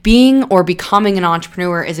Being or becoming an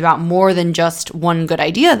entrepreneur is about more than just one good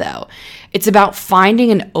idea, though. It's about finding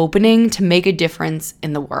an opening to make a difference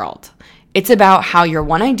in the world. It's about how your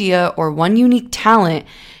one idea or one unique talent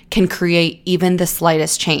can create even the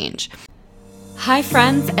slightest change. Hi,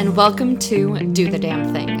 friends, and welcome to Do the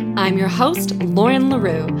Damn Thing. I'm your host, Lauren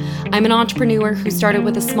LaRue. I'm an entrepreneur who started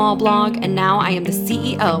with a small blog, and now I am the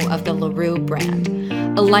CEO of the LaRue brand,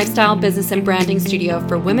 a lifestyle business and branding studio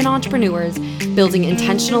for women entrepreneurs building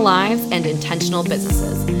intentional lives and intentional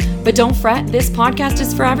businesses. But don't fret, this podcast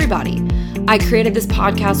is for everybody. I created this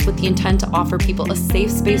podcast with the intent to offer people a safe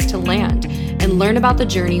space to land and learn about the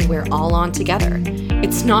journey we're all on together.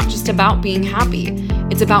 It's not just about being happy.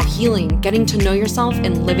 It's about healing, getting to know yourself,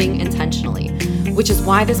 and living intentionally, which is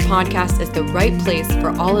why this podcast is the right place for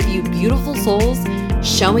all of you beautiful souls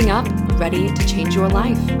showing up, ready to change your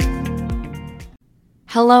life.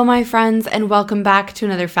 Hello, my friends, and welcome back to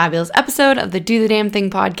another fabulous episode of the Do the Damn Thing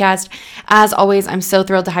podcast. As always, I'm so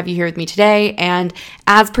thrilled to have you here with me today, and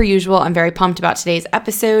as per usual, I'm very pumped about today's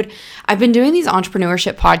episode. I've been doing these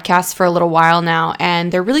entrepreneurship podcasts for a little while now,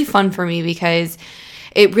 and they're really fun for me because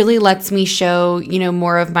it really lets me show,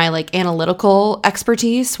 more of my analytical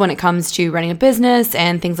expertise when it comes to running a business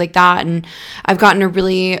and things like that. And I've gotten a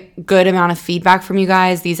really good amount of feedback from you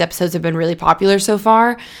guys. These episodes have been really popular so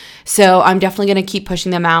far. So I'm definitely going to keep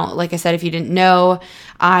pushing them out. Like I said, if you didn't know,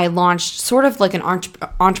 I launched sort of like an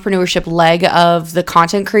entrepreneurship leg of the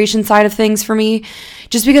content creation side of things for me,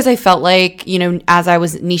 just because I felt like, as I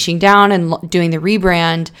was niching down and doing the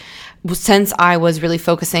rebrand, since I was really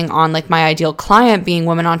focusing on my ideal client being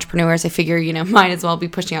women entrepreneurs, I figure, might as well be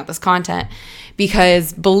pushing out this content,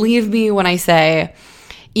 because believe me when I say,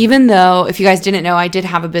 even though, if you guys didn't know, I did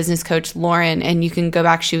have a business coach, Lauren, and you can go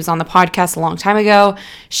back. She was on the podcast a long time ago.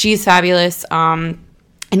 She's fabulous. And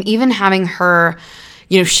even having her,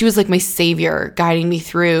 she was like my savior, guiding me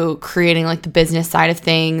through creating the business side of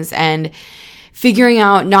things and figuring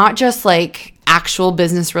out not just actual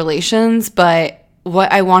business relations, but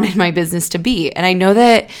what I wanted my business to be. And I know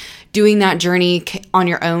that doing that journey on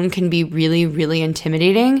your own can be really, really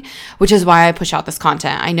intimidating, which is why I push out this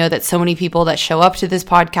content. I know that so many people that show up to this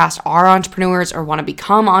podcast are entrepreneurs or want to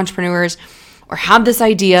become entrepreneurs or have this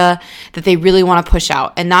idea that they really want to push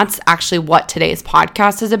out. And that's actually what today's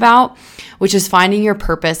podcast is about, which is finding your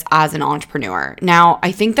purpose as an entrepreneur. Now,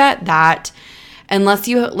 I think that unless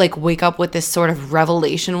you wake up with this sort of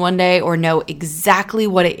revelation one day or know exactly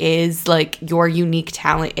what it is, your unique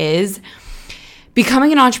talent is,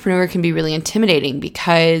 becoming an entrepreneur can be really intimidating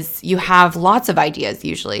because you have lots of ideas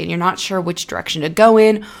usually and you're not sure which direction to go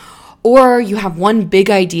in, or you have one big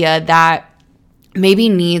idea that maybe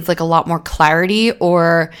needs a lot more clarity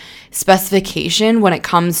or specification when it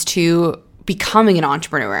comes to becoming an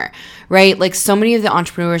entrepreneur, right? So many of the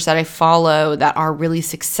entrepreneurs that I follow that are really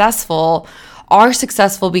successful are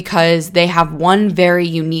successful because they have one very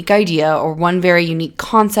unique idea or one very unique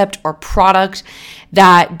concept or product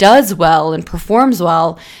that does well and performs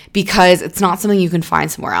well because it's not something you can find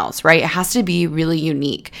somewhere else, right? It has to be really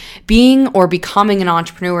unique. Being or becoming an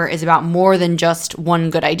entrepreneur is about more than just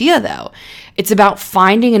one good idea, though. It's about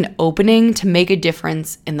finding an opening to make a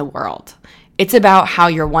difference in the world. It's about how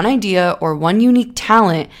your one idea or one unique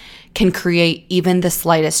talent can create even the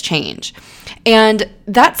slightest change. And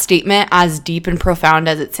that statement, as deep and profound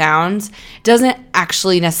as it sounds, doesn't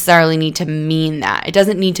actually necessarily need to mean that. It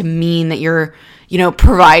doesn't need to mean that you're,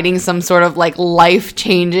 providing some sort of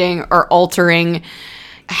life-changing or altering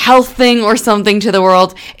health thing or something to the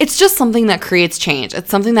world. It's just something that creates change. It's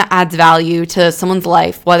something that adds value to someone's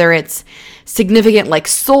life, whether it's significant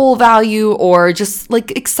soul value or just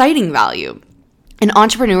exciting value. An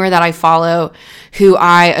entrepreneur that I follow who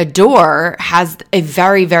I adore has a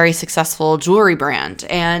very, very successful jewelry brand.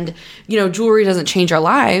 And, jewelry doesn't change our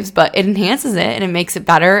lives, but it enhances it and it makes it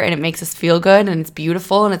better and it makes us feel good and it's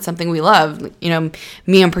beautiful and it's something we love.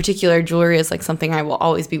 Me in particular, jewelry is something I will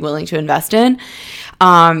always be willing to invest in.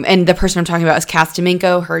 And the person I'm talking about is Cass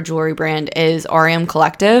Domingo. Her jewelry brand is REM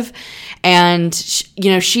Collective. And,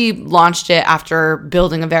 she launched it after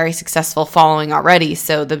building a very successful following already.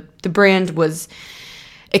 So the brand was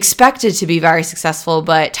expected to be very successful,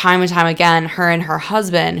 but time and time again, her and her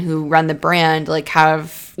husband who run the brand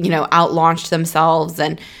have, out-launched themselves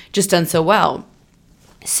and just done so well.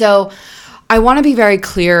 So I want to be very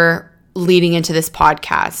clear leading into this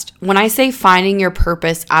podcast. When I say finding your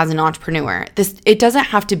purpose as an entrepreneur, it doesn't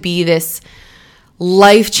have to be this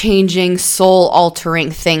life-changing, soul-altering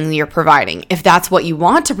thing you're providing. If that's what you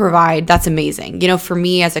want to provide, that's amazing. For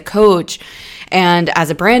me as a coach and as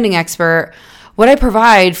a branding expert, what I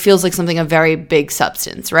provide feels like something of very big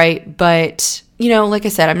substance, right? But, like I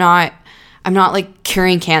said, I'm not like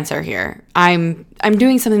curing cancer here. I'm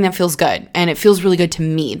doing something that feels good, and it feels really good to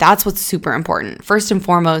me. That's what's super important. First and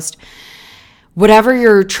foremost, whatever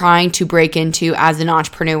you're trying to break into as an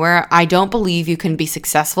entrepreneur, I don't believe you can be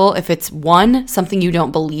successful if it's one, something you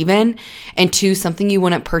don't believe in, and two, something you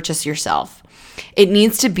wouldn't purchase yourself. It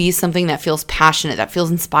needs to be something that feels passionate, that feels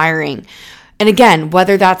inspiring. And again,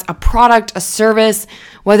 whether that's a product, a service,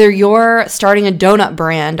 whether you're starting a donut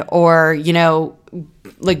brand or,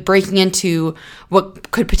 like breaking into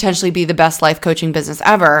what could potentially be the best life coaching business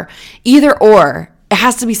ever, either or, it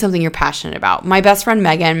has to be something you're passionate about. My best friend,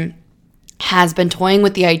 Megan, has been toying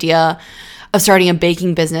with the idea of starting a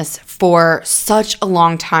baking business for such a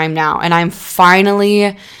long time now. And I'm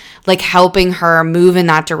finally like helping her move in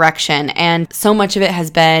that direction. And so much of it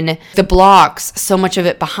has been the blocks. So much of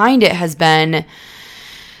it behind it has been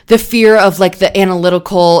the fear of like the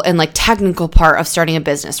analytical and like technical part of starting a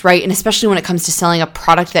business, right? And especially when it comes to selling a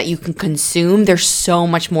product that you can consume, there's so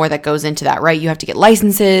much more that goes into that, right? You have to get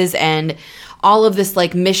licenses and all of this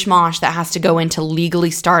like mishmash that has to go into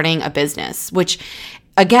legally starting a business, which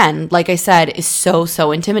again, like I said, is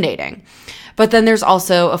so intimidating. But then there's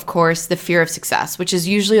also, of course, the fear of success, which is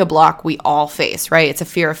usually a block we all face, right? It's a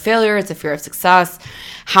fear of failure. It's a fear of success.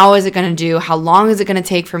 How is it going to do? How long is it going to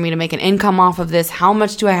take for me to make an income off of this? How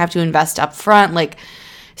much do I have to invest up front? Like,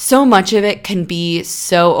 so much of it can be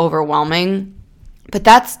so overwhelming, but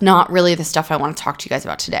that's not really the stuff I want to talk to you guys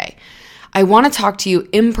about today. I want to talk to you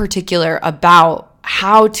in particular about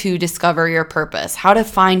how to discover your purpose, how to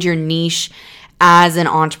find your niche as an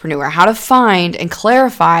entrepreneur, how to find and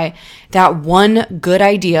clarify that one good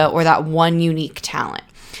idea or that one unique talent.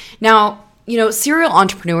 Now, serial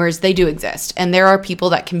entrepreneurs, they do exist, and there are people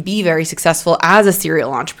that can be very successful as a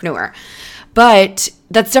serial entrepreneur. But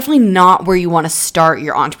that's definitely not where you want to start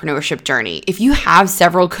your entrepreneurship journey. If you have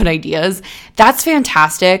several good ideas, that's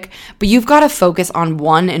fantastic, but you've got to focus on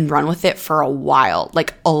one and run with it for a while,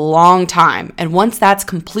 like a long time. And once that's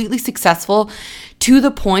completely successful, to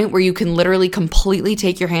the point where you can literally completely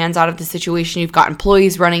take your hands out of the situation, you've got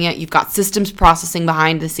employees running it, you've got systems processing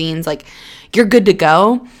behind the scenes, like you're good to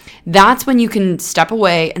go, that's when you can step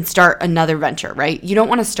away and start another venture, right? You don't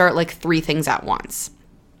want to start like 3 things at once.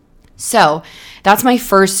 So that's my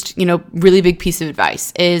first, really big piece of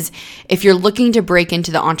advice is if you're looking to break into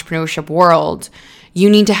the entrepreneurship world, you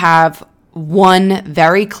need to have one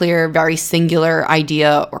very clear, very singular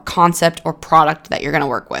idea or concept or product that you're going to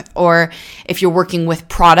work with. Or if you're working with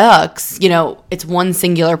products, it's one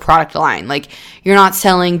singular product line. Like you're not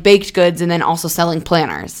selling baked goods and then also selling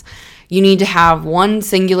planners. You need to have one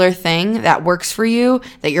singular thing that works for you,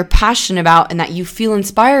 that you're passionate about and that you feel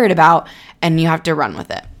inspired about, and you have to run with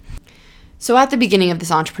it. So at the beginning of this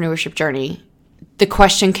entrepreneurship journey, the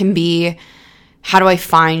question can be, how do I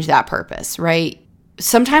find that purpose, right?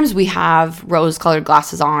 Sometimes we have rose-colored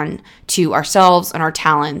glasses on to ourselves and our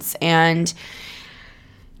talents. And,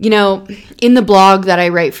 in the blog that I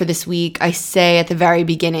write for this week, I say at the very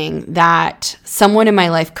beginning that someone in my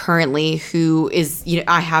life currently who is,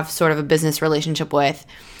 I have sort of a business relationship with,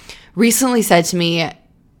 recently said to me,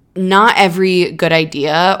 not every good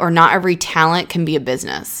idea or not every talent can be a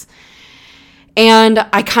business. And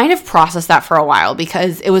I kind of processed that for a while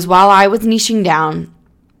because it was while I was niching down,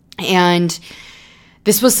 and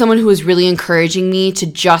this was someone who was really encouraging me to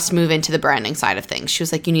just move into the branding side of things. She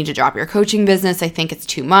was like, you need to drop your coaching business. I think it's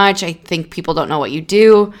too much. I think people don't know what you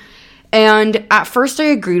do. And at first I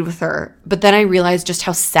agreed with her, but then I realized just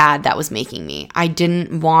how sad that was making me. I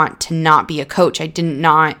didn't want to not be a coach. I did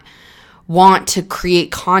not want to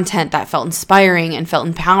create content that felt inspiring and felt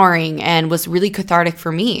empowering and was really cathartic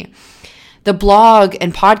for me. The blog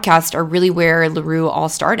and podcast are really where LaRue all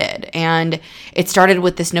started. And it started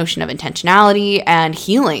with this notion of intentionality and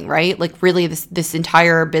healing, right? Like really this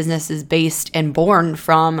entire business is based and born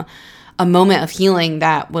from a moment of healing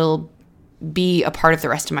that will be a part of the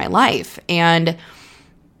rest of my life. And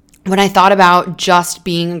when I thought about just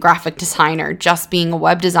being a graphic designer, just being a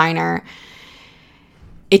web designer,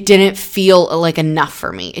 it didn't feel like enough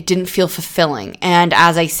for me. It didn't feel fulfilling. And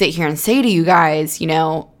as I sit here and say to you guys,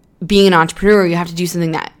 being an entrepreneur, you have to do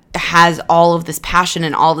something that has all of this passion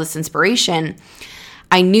and all this inspiration.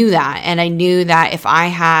 I knew that. And I knew that if I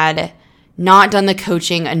had not done the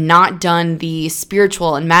coaching and not done the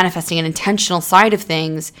spiritual and manifesting and intentional side of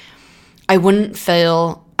things, I wouldn't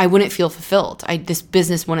feel fulfilled. This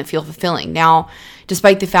business wouldn't feel fulfilling. Now,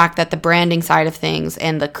 despite the fact that the branding side of things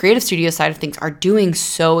and the creative studio side of things are doing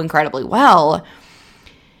so incredibly well,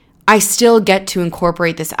 I still get to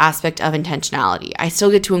incorporate this aspect of intentionality. I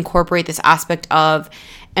still get to incorporate this aspect of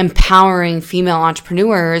empowering female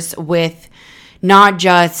entrepreneurs with not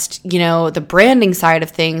just, the branding side of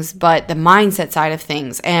things, but the mindset side of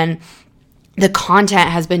things. And the content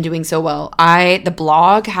has been doing so well. The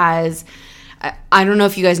blog has, I don't know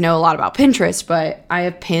if you guys know a lot about Pinterest, but I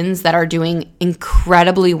have pins that are doing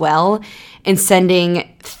incredibly well and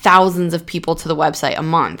sending thousands of people to the website a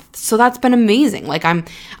month. So that's been amazing. Like I'm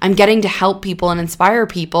getting to help people and inspire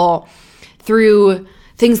people through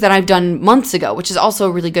things that I've done months ago, which is also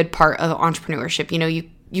a really good part of entrepreneurship.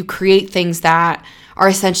 You create things that are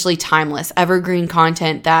essentially timeless, evergreen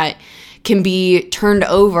content that can be turned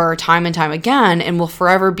over time and time again and will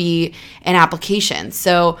forever be an application.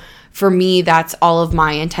 So for me, that's all of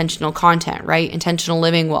my intentional content, right? Intentional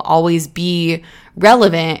living will always be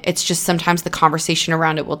relevant. It's just sometimes the conversation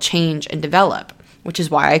around it will change and develop, which is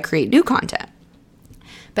why I create new content.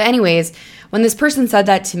 But anyways, when this person said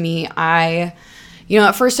that to me, at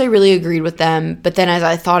first I really agreed with them, but then as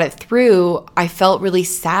I thought it through, I felt really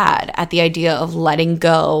sad at the idea of letting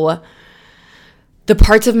go the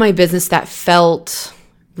parts of my business that felt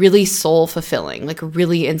really soul fulfilling, like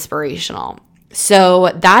really inspirational.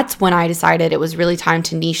 So that's when I decided it was really time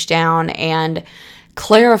to niche down and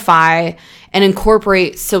clarify and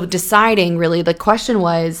incorporate. So deciding really, the question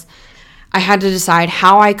was, I had to decide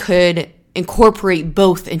how I could incorporate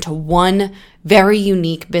both into one very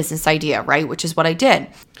unique business idea, right? Which is what I did.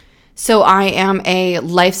 So I am a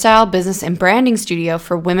lifestyle business and branding studio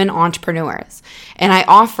for women entrepreneurs. And I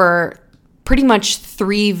offer pretty much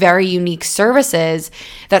 3 very unique services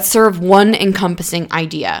that serve one encompassing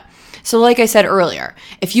idea. So like I said earlier,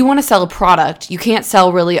 if you want to sell a product, you can't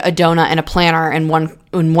sell really a donut and a planner in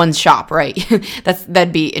one shop, right?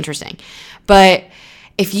 That'd be interesting. But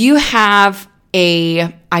if you have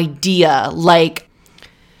a idea, like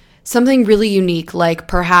something really unique, like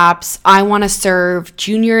perhaps I want to serve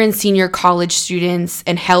junior and senior college students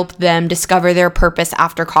and help them discover their purpose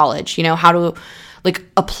after college, how to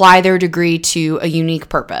apply their degree to a unique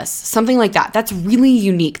purpose, something like that. That's really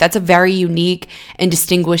unique. That's a very unique and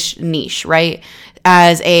distinguished niche, right?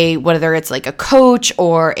 As whether it's like a coach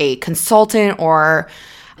or a consultant or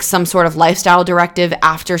some sort of lifestyle directive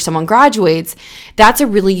after someone graduates, that's a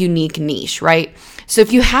really unique niche, right? So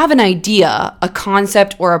if you have an idea, a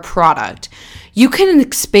concept, or a product, you can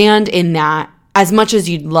expand in that as much as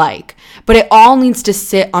you'd like, but it all needs to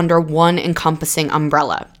sit under one encompassing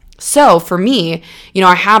umbrella. So for me,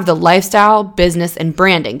 I have the lifestyle, business, and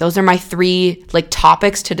branding. Those are my 3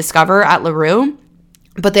 topics to discover at LaRue,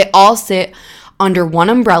 but they all sit under one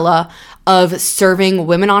umbrella of serving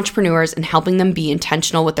women entrepreneurs and helping them be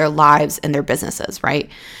intentional with their lives and their businesses, right?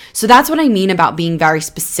 So that's what I mean about being very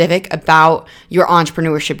specific about your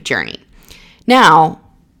entrepreneurship journey. Now,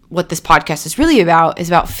 what this podcast is really about is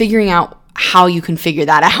about figuring out how you can figure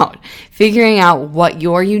that out, figuring out what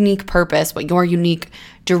your unique purpose, what your unique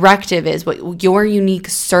directive is, what your unique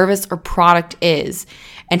service or product is,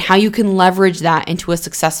 and how you can leverage that into a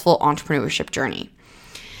successful entrepreneurship journey.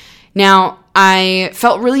 Now, I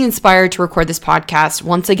felt really inspired to record this podcast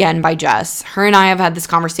once again by Jess. Her and I have had this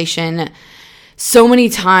conversation so many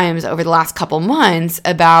times over the last couple months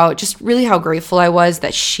about just really how grateful I was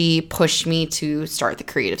that she pushed me to start the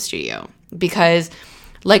creative studio. Because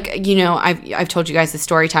I've told you guys this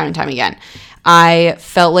story time and time again. I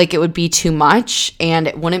felt like it would be too much and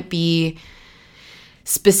it wouldn't be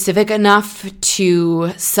specific enough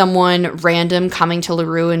to someone random coming to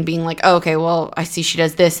LaRue and being like, oh, okay, well, I see she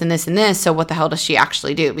does this and this and this, so what the hell does she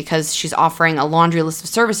actually do? Because she's offering a laundry list of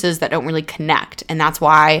services that don't really connect. And that's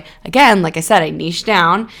why, again, like I said, I niched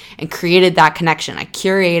down and created that connection. I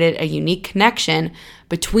curated a unique connection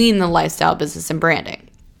between the lifestyle, business, and branding.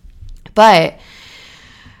 But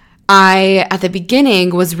I, at the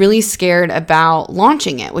beginning, was really scared about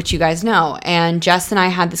launching it, which you guys know. And Jess and I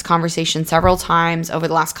had this conversation several times over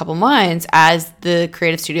the last couple months as the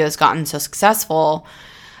creative studio has gotten so successful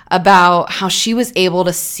about how she was able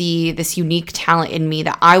to see this unique talent in me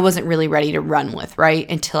that I wasn't really ready to run with, right?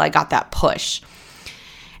 Until I got that push.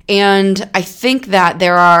 And I think that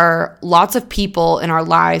there are lots of people in our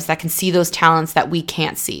lives that can see those talents that we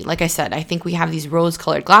can't see. Like I said, I think we have these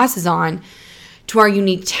rose-colored glasses on to our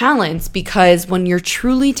unique talents, because when you're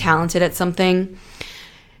truly talented at something,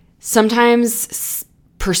 sometimes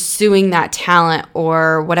pursuing that talent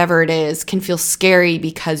or whatever it is can feel scary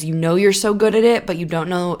because you know you're so good at it, but you don't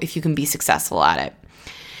know if you can be successful at it.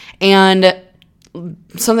 And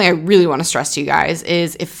something I really want to stress to you guys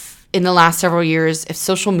is, if in the last several years, if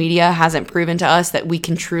social media hasn't proven to us that we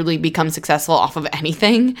can truly become successful off of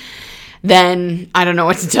anything, then I don't know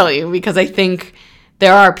what to tell you, because I think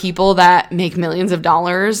There are people that make millions of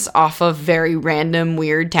dollars off of very random,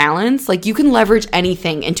 weird talents. Like, you can leverage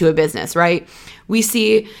anything into a business, right? We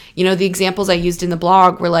see, the examples I used in the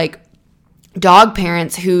blog were like dog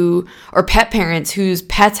parents or pet parents whose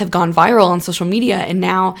pets have gone viral on social media, and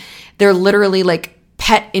now they're literally like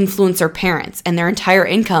pet influencer parents, and their entire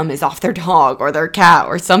income is off their dog or their cat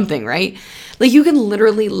or something, right? Like, you can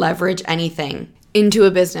literally leverage anything into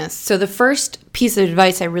a business. So the first piece of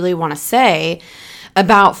advice I really want to say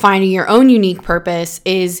about finding your own unique purpose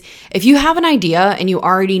is, if you have an idea and you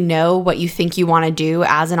already know what you think you want to do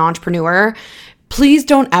as an entrepreneur, please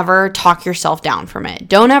don't ever talk yourself down from it.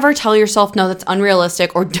 Don't ever tell yourself, no, that's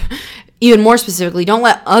unrealistic, or even more specifically, don't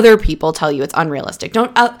let other people tell you it's unrealistic.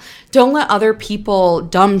 Don't let other people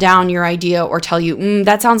dumb down your idea or tell you,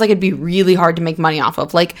 that sounds like it'd be really hard to make money off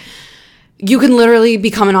of. Like, you can literally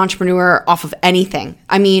become an entrepreneur off of anything.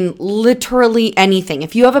 I mean, literally anything.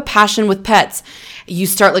 If you have a passion with pets, you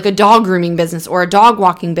start like a dog grooming business or a dog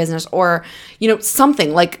walking business, or,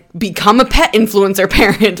 something like become a pet influencer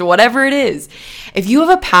parent, whatever it is. If you have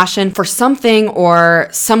a passion for something or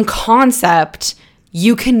some concept,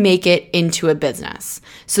 you can make it into a business.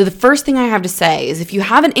 So the first thing I have to say is, if you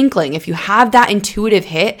have an inkling, if you have that intuitive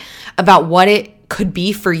hit about what it could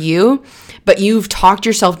be for you, but you've talked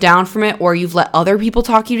yourself down from it, or you've let other people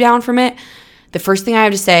talk you down from it, the first thing I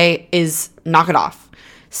have to say is knock it off.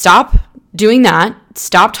 Stop doing that.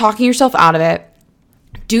 Stop talking yourself out of it.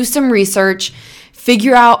 Do some research.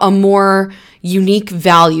 Figure out a more unique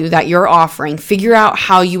value that you're offering. Figure out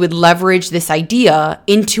how you would leverage this idea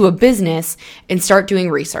into a business, and start doing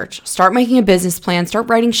research. Start making a business plan. Start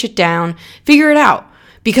writing shit down. Figure it out,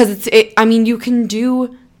 because you can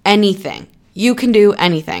do anything. You can do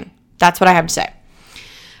anything. That's what I have to say.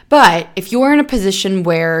 But if you're in a position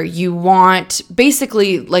where you want,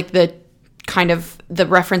 basically, like, the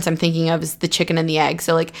reference I'm thinking of is the chicken and the egg.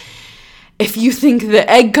 So, like, if you think the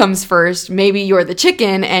egg comes first, maybe you're the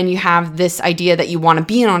chicken and you have this idea that you want to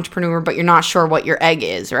be an entrepreneur, but you're not sure what your egg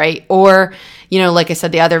is, right? Or, like I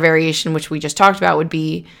said, the other variation, which we just talked about, would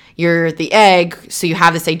be you're the egg, so you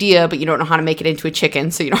have this idea, but you don't know how to make it into a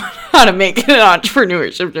chicken, so you don't know how to make it an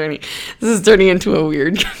entrepreneurship journey. This is turning into a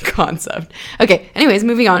weird concept. Okay, anyways,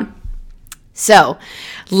 moving on. So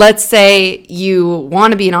let's say you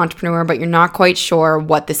want to be an entrepreneur, but you're not quite sure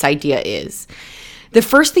what this idea is. The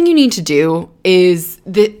first thing you need to do is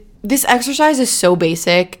this exercise is so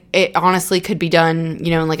basic. It honestly could be done,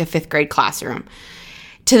 in like a 5th grade classroom.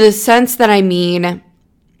 To the sense that,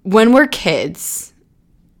 when we're kids,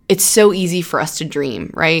 it's so easy for us to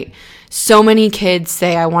dream, right? So many kids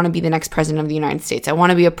say, I want to be the next president of the United States. I want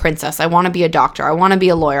to be a princess. I want to be a doctor. I want to be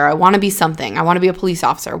a lawyer. I want to be something. I want to be a police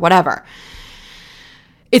officer, whatever.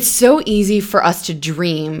 It's so easy for us to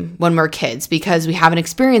dream when we're kids, because we haven't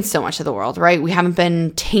experienced so much of the world, right? We haven't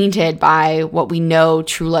been tainted by what we know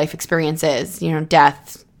true life experience is,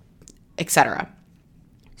 death, etc.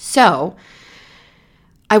 So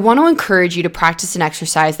I want to encourage you to practice an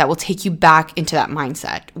exercise that will take you back into that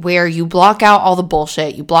mindset, where you block out all the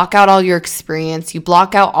bullshit, you block out all your experience, you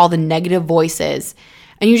block out all the negative voices,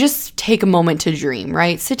 and you just take a moment to dream,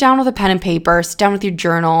 right? Sit down with a pen and paper, sit down with your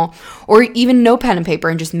journal, or even no pen and paper,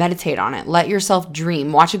 and just meditate on it. Let yourself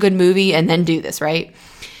dream. Watch a good movie and then do this, right?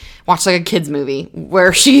 Watch like a kid's movie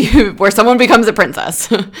where someone becomes a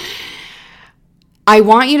princess. I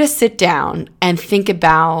want you to sit down and think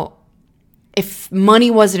about, if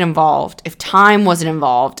money wasn't involved, if time wasn't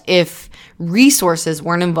involved, if resources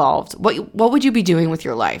weren't involved, what would you be doing with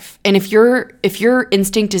your life? And if your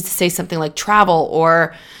instinct is to say something like travel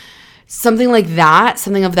or something like that,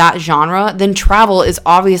 something of that genre, then travel is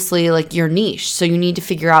obviously like your niche. So you need to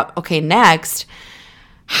figure out, okay, next,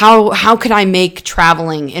 how could I make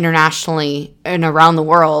traveling internationally and around the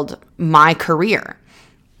world my career?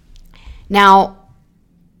 Now,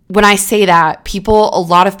 when I say that, a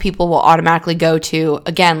lot of people will automatically go to,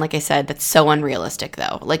 again, like I said, that's so unrealistic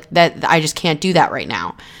though. Like that, I just can't do that right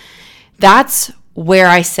now. That's where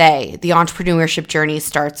I say the entrepreneurship journey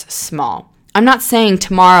starts small. I'm not saying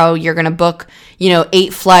tomorrow you're going to book,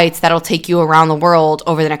 8 flights that'll take you around the world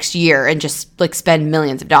over the next year and just like spend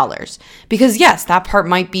millions of dollars. Because yes, that part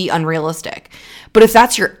might be unrealistic. But if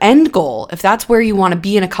that's your end goal, if that's where you want to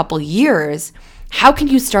be in a couple years, how can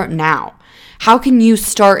you start now? How can you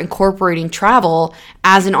start incorporating travel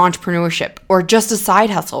as an entrepreneurship or just a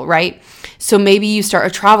side hustle, right? So maybe you start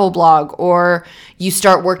a travel blog, or you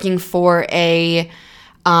start working for a,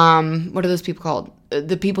 what are those people called?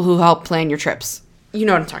 The people who help plan your trips. You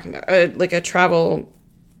know what I'm talking about. Like a travel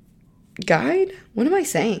guide? What am I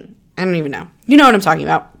saying? I don't even know. You know what I'm talking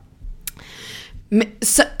about.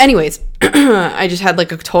 So anyways, I just had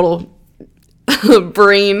like a total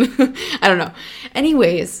brain. I don't know.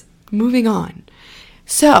 Anyways, moving on.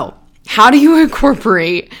 So, how do you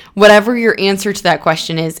incorporate whatever your answer to that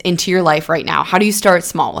question is into your life right now? How do you start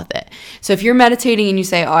small with it? So if you're meditating and you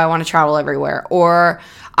say, oh, I want to travel everywhere, or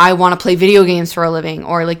I want to play video games for a living,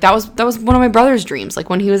 or like that was one of my brother's dreams. Like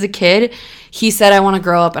when he was a kid, he said, I want to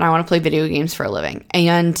grow up and I want to play video games for a living.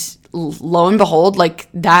 And lo and behold, like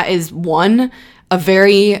that is a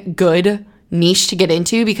very good niche to get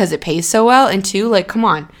into because it pays so well. And two, like, come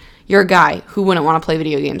on, you're a guy who wouldn't want to play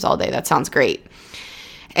video games all day. That sounds great.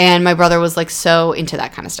 And my brother was like so into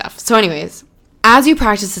that kind of stuff. So anyways, as you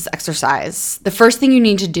practice this exercise, the first thing you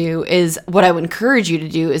need to do is what I would encourage you to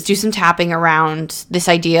do is do some tapping around this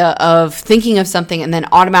idea of thinking of something and then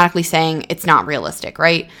automatically saying it's not realistic,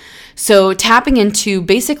 right? So tapping into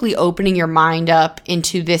basically opening your mind up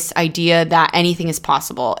into this idea that anything is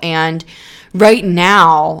possible. And right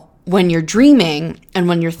now, when you're dreaming and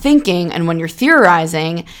when you're thinking and when you're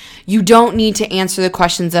theorizing, you don't need to answer the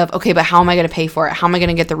questions of, okay, but how am I going to pay for it? How am I going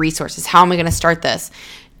to get the resources? How am I going to start this?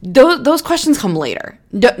 Those questions come later.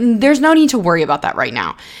 There's no need to worry about that right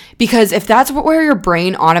now. Because if that's where your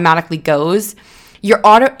brain automatically goes, you're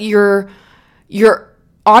automatically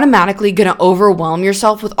going to overwhelm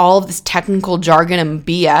yourself with all of this technical jargon and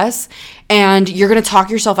BS. And you're going to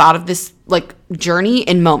talk yourself out of this like journey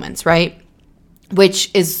in moments, right?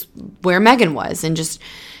 Which is where Megan was, and just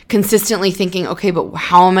consistently thinking, okay, but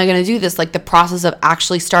how am I going to do this? Like the process of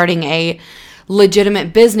actually starting a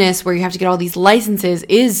legitimate business where you have to get all these licenses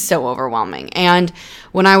is so overwhelming. And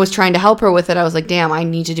when I was trying to help her with it, I was like, damn, I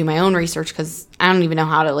need to do my own research because I don't even know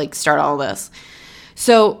how to like start all this.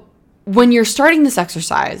 So when you're starting this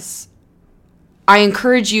exercise, I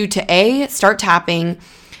encourage you to start tapping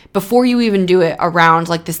before you even do it around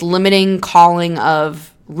like this limiting calling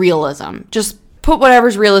of realism. Just put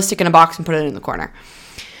whatever's realistic in a box and put it in the corner.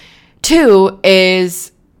 2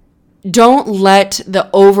 is don't let the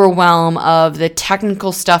overwhelm of the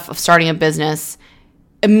technical stuff of starting a business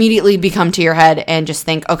immediately become to your head and just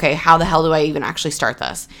think, okay, how the hell do I even actually start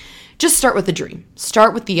this? Just start with the dream.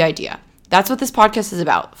 Start with the idea. That's what this podcast is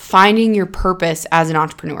about. Finding your purpose as an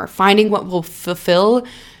entrepreneur. Finding what will fulfill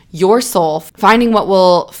your soul. Finding what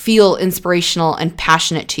will feel inspirational and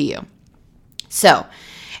passionate to you. So,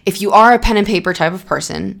 if you are a pen and paper type of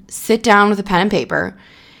person, sit down with a pen and paper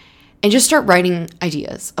and just start writing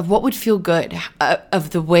ideas of what would feel good, of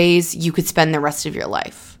the ways you could spend the rest of your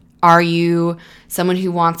life. Are you someone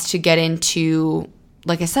who wants to get into,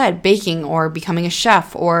 like I said, baking or becoming a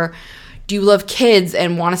chef? Or do you love kids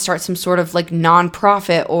and want to start some sort of like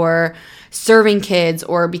nonprofit or serving kids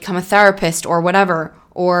or become a therapist or whatever?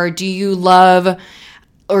 Or do you have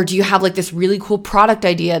like this really cool product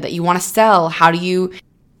idea that you want to sell? How do you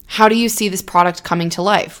see this product coming to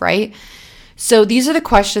life, right? So these are the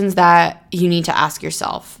questions that you need to ask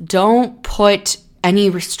yourself. Don't put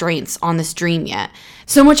any restraints on this dream yet.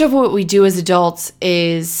 So much of what we do as adults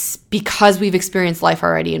is because we've experienced life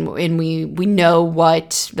already and we know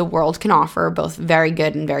what the world can offer, both very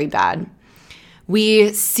good and very bad.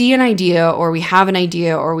 We see an idea or we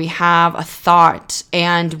have a thought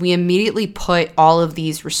and we immediately put all of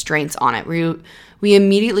these restraints on it. We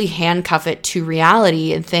immediately handcuff it to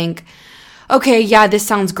reality and think, okay, yeah, this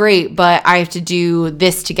sounds great, but I have to do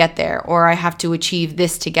this to get there, or I have to achieve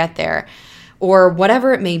this to get there, or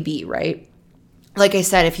whatever it may be, right? Like I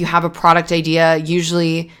said, if you have a product idea,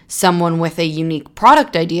 usually someone with a unique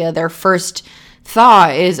product idea, their first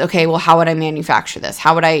thought is, okay, well, how would I manufacture this?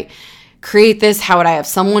 How would I create this? How would I have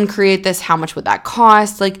someone create this? How much would that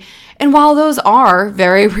cost? And while those are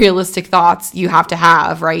very realistic thoughts you have to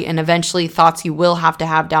have, right? And eventually thoughts you will have to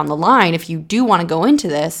have down the line if you do want to go into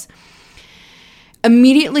this,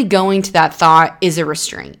 immediately going to that thought is a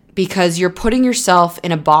restraint because you're putting yourself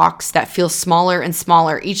in a box that feels smaller and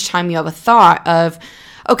smaller each time you have a thought of,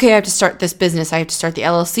 okay, I have to start this business. I have to start the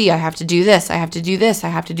LLC. I have to do this. I have to do this. I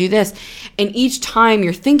have to do this. And each time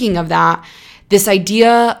you're thinking of that, this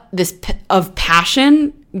idea of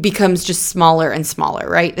passion becomes just smaller and smaller,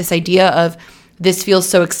 right? This idea of this feels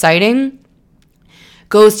so exciting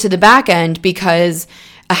goes to the back end because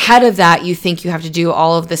ahead of that, you think you have to do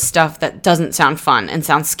all of this stuff that doesn't sound fun and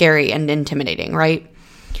sounds scary and intimidating, right?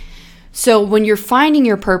 So when you're finding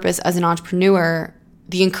your purpose as an entrepreneur,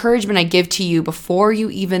 the encouragement I give to you before you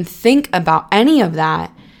even think about any of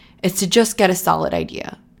that is to just get a solid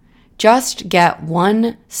idea. Just get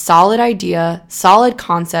one solid idea, solid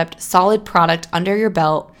concept, solid product under your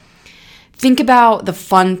belt. Think about the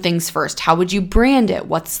fun things first. How would you brand it?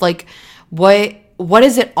 What does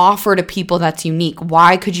it offer to people that's unique?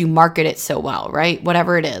 Why could you market it so well, right?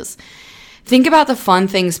 Whatever it is. think about the fun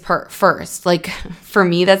things first. Like for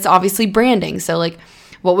me, that's obviously branding. So like,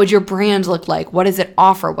 what would your brand look like? What does it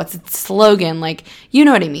offer? What's its slogan? Like, you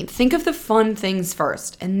know what I mean? Think of the fun things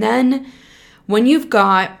first. And then when you've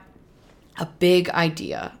got a big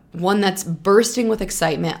idea, one that's bursting with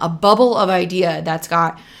excitement, a bubble of idea that's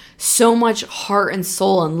got so much heart and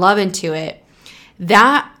soul and love into it,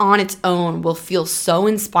 that on its own will feel so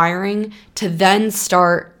inspiring to then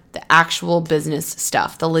start the actual business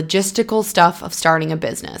stuff, the logistical stuff of starting a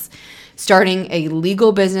business. Starting a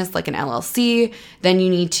legal business like an LLC, then you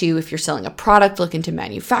need to, if you're selling a product, look into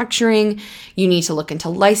manufacturing. You need to look into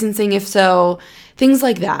licensing if so, things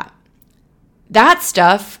like that. That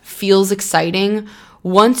stuff feels exciting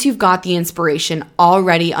once you've got the inspiration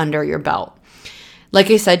already under your belt.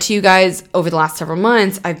 Like I said to you guys, over the last several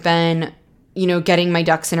months, I've been, getting my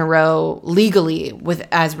ducks in a row legally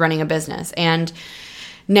as running a business. And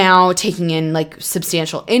now taking in like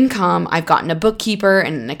substantial income, I've gotten a bookkeeper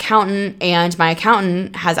and an accountant, and my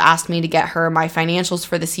accountant has asked me to get her my financials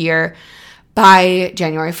for this year by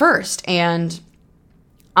January 1st. And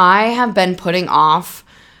I have been putting off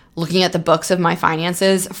looking at the books of my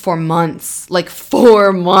finances for months, like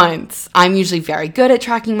 4 months. I'm usually very good at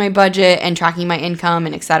tracking my budget and tracking my income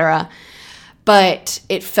and etc. But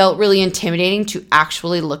it felt really intimidating to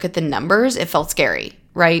actually look at the numbers. It felt scary,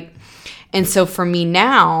 right? And so for me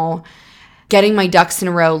now, getting my ducks in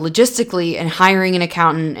a row logistically and hiring an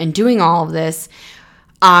accountant and doing all of this,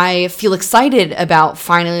 I feel excited about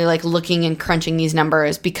finally like looking and crunching these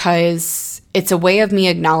numbers because it's a way of me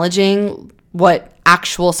acknowledging what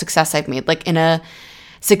actual success I've made, like in a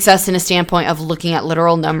success in a standpoint of looking at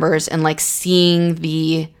literal numbers and like seeing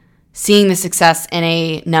the success in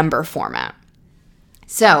a number format.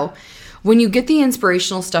 So when you get the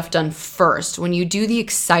inspirational stuff done first, when you do the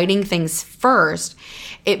exciting things first,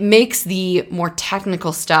 it makes the more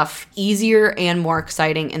technical stuff easier and more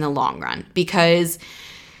exciting in the long run. Because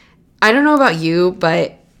I don't know about you,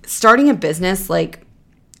 but starting a business, like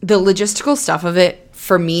the logistical stuff of it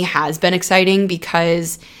for me has been exciting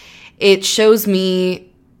because it shows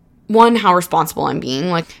me, one, how responsible I'm being.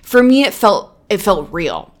 Like for me, it felt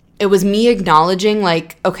real. It was me acknowledging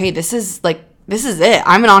like, okay, this is it.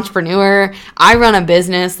 I'm an entrepreneur. I run a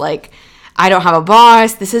business. Like, I don't have a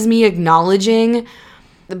boss. This is me acknowledging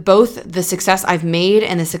both the success I've made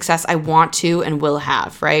and the success I want to and will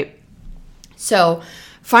have, right? So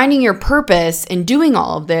finding your purpose and doing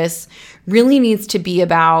all of this really needs to be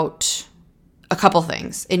about a couple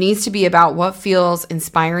things. It needs to be about what feels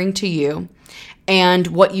inspiring to you and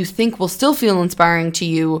what you think will still feel inspiring to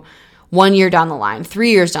you 1 year down the line,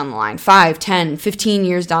 3 years down the line, 5, 10, 15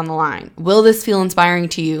 years down the line. Will this feel inspiring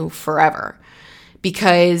to you forever?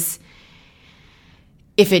 Because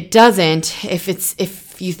if it doesn't,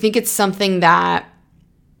 if you think it's something that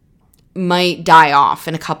might die off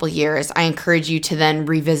in a couple years, I encourage you to then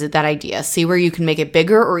revisit that idea. See where you can make it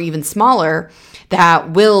bigger or even smaller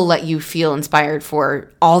that will let you feel inspired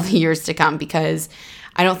for all the years to come, because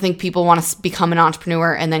I don't think people want to become an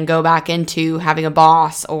entrepreneur and then go back into having a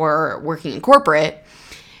boss or working in corporate.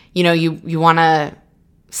 You want to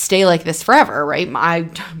stay like this forever, right? I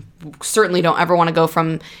certainly don't ever want to go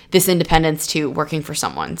from this independence to working for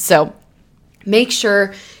someone. So make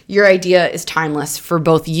sure your idea is timeless for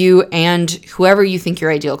both you and whoever you think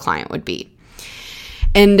your ideal client would be.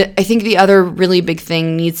 And I think the other really big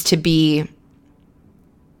thing needs to be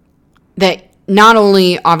that not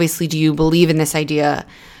only obviously do you believe in this idea,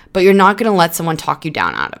 but you're not going to let someone talk you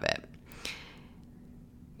down out of it.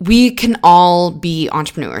 We can all be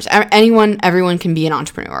entrepreneurs. Everyone can be an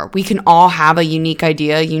entrepreneur. We can all have a unique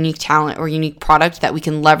idea, unique talent, or unique product that we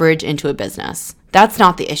can leverage into a business. That's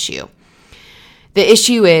not the issue. The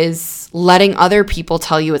issue is letting other people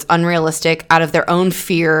tell you it's unrealistic out of their own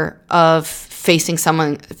fear of facing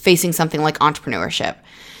something like entrepreneurship.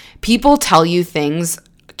 People tell you things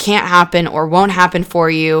can't happen or won't happen for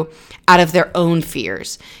you out of their own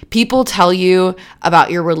fears. People tell you about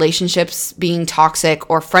your relationships being toxic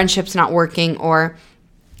or friendships not working or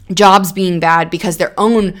jobs being bad because their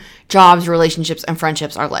own jobs, relationships, and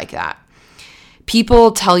friendships are like that.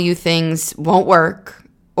 People tell you things won't work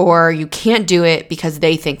or you can't do it because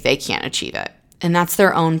they think they can't achieve it. And that's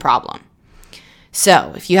their own problem.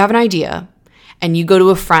 So if you have an idea and you go to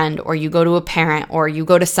a friend or you go to a parent or you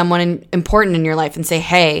go to someone important in your life and say,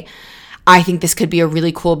 hey, I think this could be a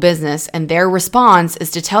really cool business, and their response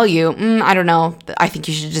is to tell you, I don't know, I think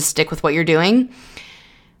you should just stick with what you're doing.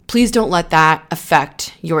 Please don't let that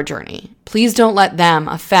affect your journey. Please don't let them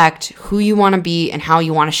affect who you want to be and how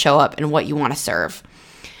you want to show up and what you want to serve.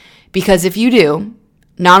 Because if you do,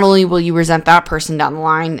 not only will you resent that person down the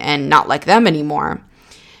line and not like them anymore,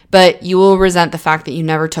 but you will resent the fact that you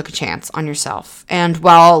never took a chance on yourself. And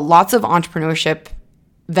while lots of entrepreneurship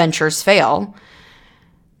ventures fail,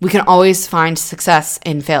 we can always find success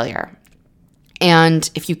in failure. And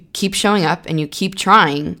if you keep showing up and you keep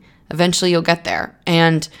trying, eventually you'll get there.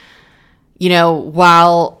 And,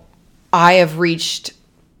 while I have reached,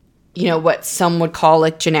 what some would call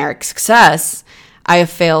like generic success, I have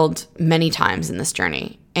failed many times in this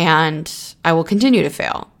journey, and I will continue to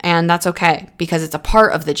fail. And that's okay, because it's a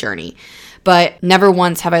part of the journey. But never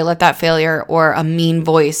once have I let that failure or a mean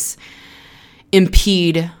voice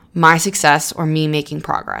impede my success or me making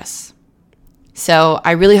progress. So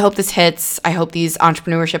I really hope this hits. I hope these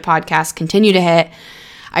entrepreneurship podcasts continue to hit.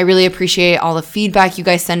 I really appreciate all the feedback you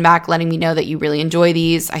guys send back, letting me know that you really enjoy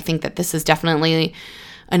these. I think that this is definitely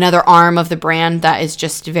another arm of the brand that is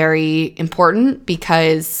just very important,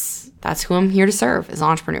 because that's who I'm here to serve, is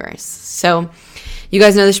entrepreneurs. So you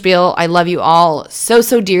guys know the spiel. I love you all so,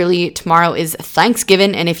 so dearly. Tomorrow is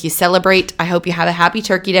Thanksgiving, and if you celebrate, I hope you have a happy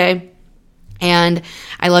Turkey Day. And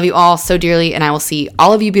I love you all so dearly, and I will see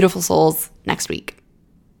all of you beautiful souls next week.